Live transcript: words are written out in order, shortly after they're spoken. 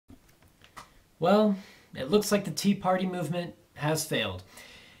Well, it looks like the Tea Party movement has failed.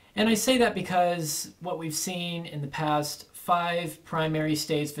 And I say that because what we've seen in the past 5 primary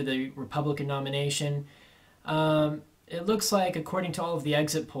states for the Republican nomination, it looks like, according to all of the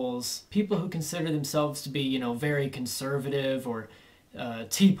exit polls, people who consider themselves to be, very conservative or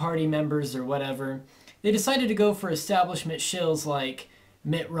Tea Party members or whatever, they decided to go for establishment shills like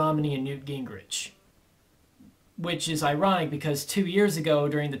Mitt Romney and Newt Gingrich, which is ironic because 2 years ago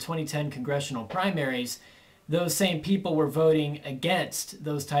during the 2010 congressional primaries, those same people were voting against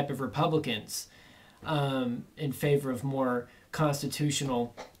those type of Republicans in favor of more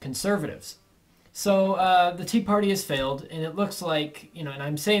constitutional conservatives. So the Tea Party has failed, and it looks like, and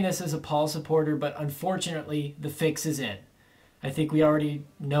I'm saying this as a Paul supporter, but unfortunately the fix is in. I think we already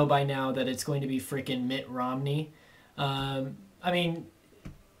know by now that it's going to be freaking Mitt Romney.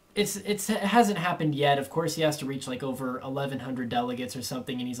 It hasn't happened yet. Of course, he has to reach like over 1,100 delegates or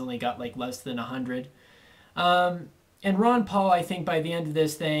something, and he's only got like less than 100. And Ron Paul, I think by the end of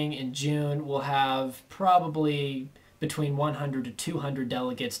this thing in June, will have probably between 100 to 200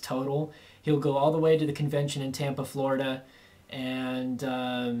 delegates total. He'll go all the way to the convention in Tampa, Florida, and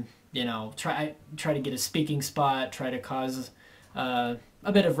try to get a speaking spot, try to cause a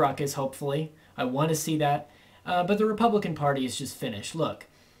bit of ruckus. Hopefully, I want to see that. But the Republican Party is just finished. Look,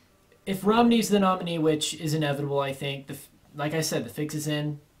 if Romney's the nominee, which is inevitable, I think, like I said, the fix is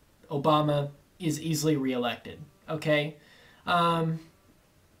in. Obama is easily reelected. Okay? There's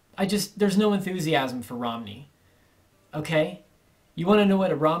no enthusiasm for Romney. Okay? You want to know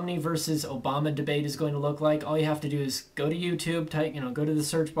what a Romney versus Obama debate is going to look like? All you have to do is go to YouTube, go to the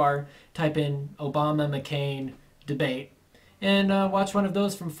search bar, type in Obama-McCain debate, and watch one of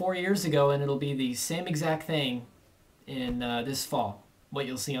those from 4 years ago, and it'll be the same exact thing in this fall. What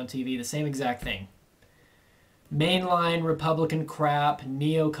you'll see on TV, the same exact thing. Mainline Republican crap,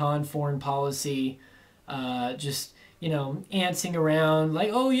 neocon foreign policy, antsing around like,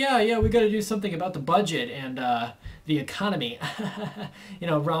 oh yeah, we got to do something about the budget and the economy.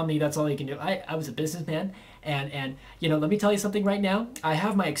 Romney, that's all he can do. I was a businessman, and let me tell you something right now. I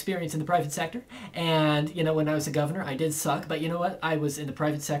have my experience in the private sector, and when I was a governor, I did suck, but you know what? I was in the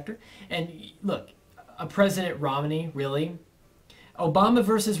private sector, and look, a President Romney, really. Obama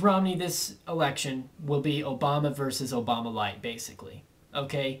versus Romney this election will be Obama versus Obama light, basically.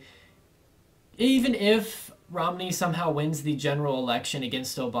 Okay? Even if Romney somehow wins the general election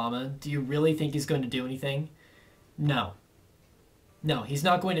against Obama, do you really think he's going to do anything? No. No, he's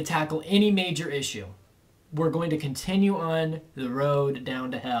not going to tackle any major issue. We're going to continue on the road down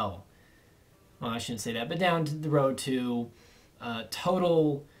to hell. Well, I shouldn't say that, but down to the road to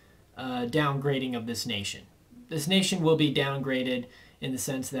total downgrading of this nation. This nation will be downgraded in the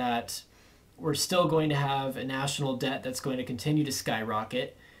sense that we're still going to have a national debt that's going to continue to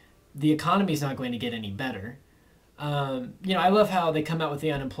skyrocket. The economy is not going to get any better. I love how they come out with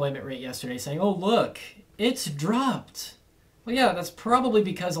the unemployment rate yesterday saying, oh, look, it's dropped. Well, yeah, that's probably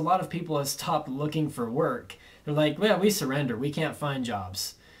because a lot of people have stopped looking for work. They're like, well, we surrender. We can't find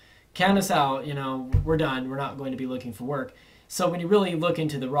jobs. Count us out. We're done. We're not going to be looking for work. So when you really look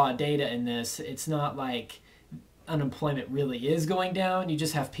into the raw data in this, it's not like unemployment really is going down. You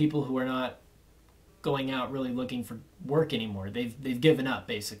just have people who are not going out really looking for work anymore. They've given up,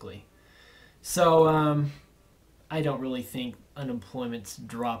 basically. So I don't really think unemployment's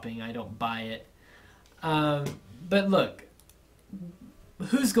dropping. I don't buy it. But look,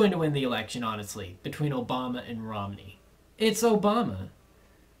 who's going to win the election, honestly, between Obama and Romney? It's Obama.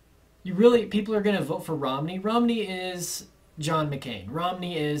 People are going to vote for Romney? Romney is John McCain.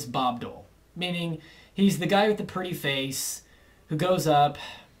 Romney is Bob Dole. Meaning, he's the guy with the pretty face who goes up.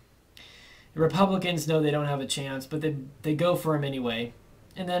 The Republicans know they don't have a chance, but they go for him anyway.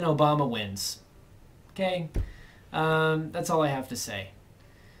 And then Obama wins. Okay? That's all I have to say.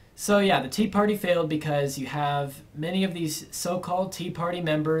 So yeah, the Tea Party failed because you have many of these so-called Tea Party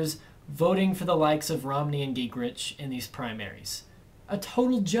members voting for the likes of Romney and Gingrich in these primaries. A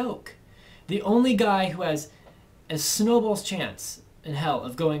total joke. The only guy who has a snowball's chance in hell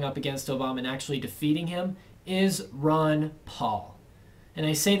of going up against Obama and actually defeating him is Ron Paul. And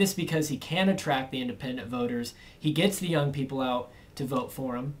I say this because he can attract the independent voters. He gets the young people out to vote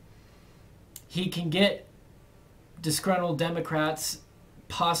for him. He can get disgruntled Democrats,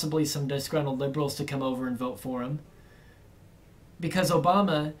 possibly some disgruntled liberals, to come over and vote for him. Because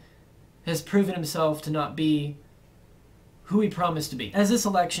Obama has proven himself to not be who he promised to be. As this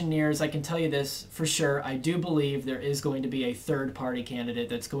election nears, I can tell you this for sure. I do believe there is going to be a third-party candidate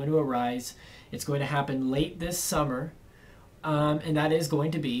that's going to arise. It's going to happen late this summer. And that is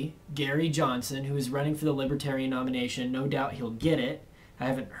going to be Gary Johnson, who is running for the Libertarian nomination. No doubt he'll get it. I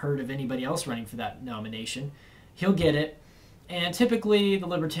haven't heard of anybody else running for that nomination. He'll get it. And typically, the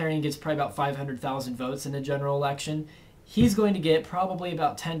Libertarian gets probably about 500,000 votes in a general election. He's going to get probably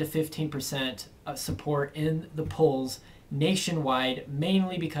about 10 to 15% of support in the polls nationwide,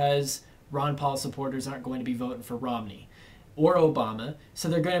 mainly because Ron Paul supporters aren't going to be voting for Romney or Obama, so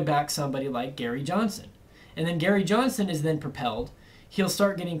they're going to back somebody like Gary Johnson. And then Gary Johnson is then propelled. He'll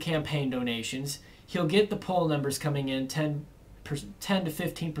start getting campaign donations. He'll get the poll numbers coming in 10 to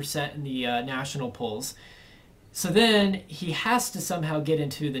 15% in the national polls. So then he has to somehow get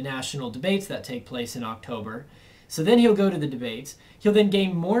into the national debates that take place in October. So then he'll go to the debates. He'll then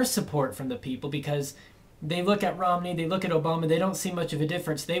gain more support from the people because they look at Romney, they look at Obama, they don't see much of a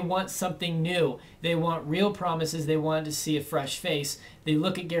difference. They want something new. They want real promises. They want to see a fresh face. They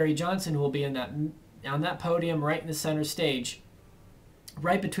look at Gary Johnson, who will be on that podium right in the center stage,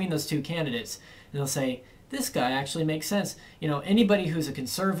 right between those two candidates. And they'll say, this guy actually makes sense. You know, anybody who's a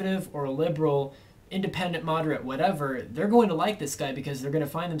conservative or a liberal, independent, moderate, whatever, they're going to like this guy because they're going to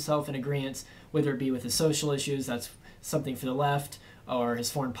find themselves in agreement, whether it be with the social issues, that's something for the left, or his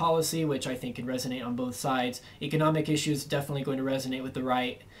foreign policy, which I think can resonate on both sides. Economic issues definitely going to resonate with the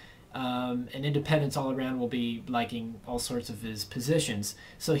right. And independents all around will be liking all sorts of his positions.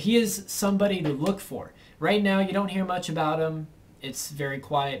 So he is somebody to look for. Right now, you don't hear much about him. It's very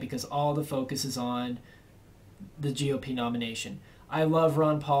quiet because all the focus is on the GOP nomination. I love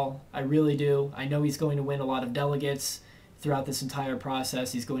Ron Paul. I really do. I know he's going to win a lot of delegates throughout this entire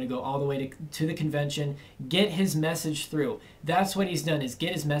process. He's going to go all the way to the convention, get his message through. That's what he's done, is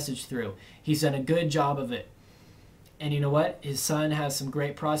get his message through. He's done a good job of it. And you know what? His son has some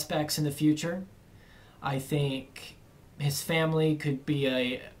great prospects in the future. I think his family could be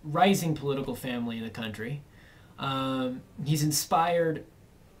a rising political family in the country. He's inspired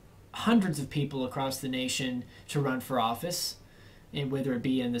hundreds of people across the nation to run for office, and whether it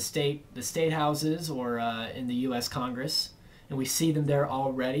be in the state houses or in the U.S. Congress, and we see them there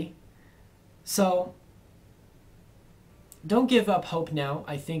already. So don't give up hope now.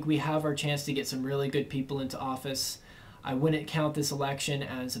 I think we have our chance to get some really good people into office. I wouldn't count this election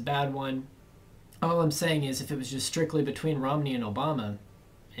as a bad one. All I'm saying is if it was just strictly between Romney and Obama,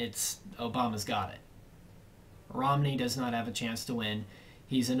 Obama's got it. Romney does not have a chance to win.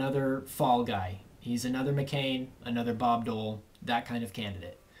 He's another fall guy. He's another McCain, another Bob Dole, that kind of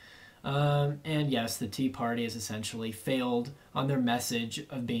candidate. And yes, the Tea Party has essentially failed on their message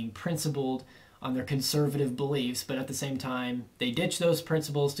of being principled on their conservative beliefs, but at the same time, they ditch those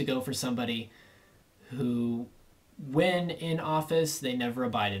principles to go for somebody who, when in office, they never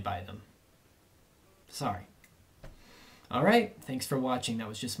abided by them. Sorry. All right, thanks for watching. That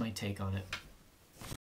was just my take on it.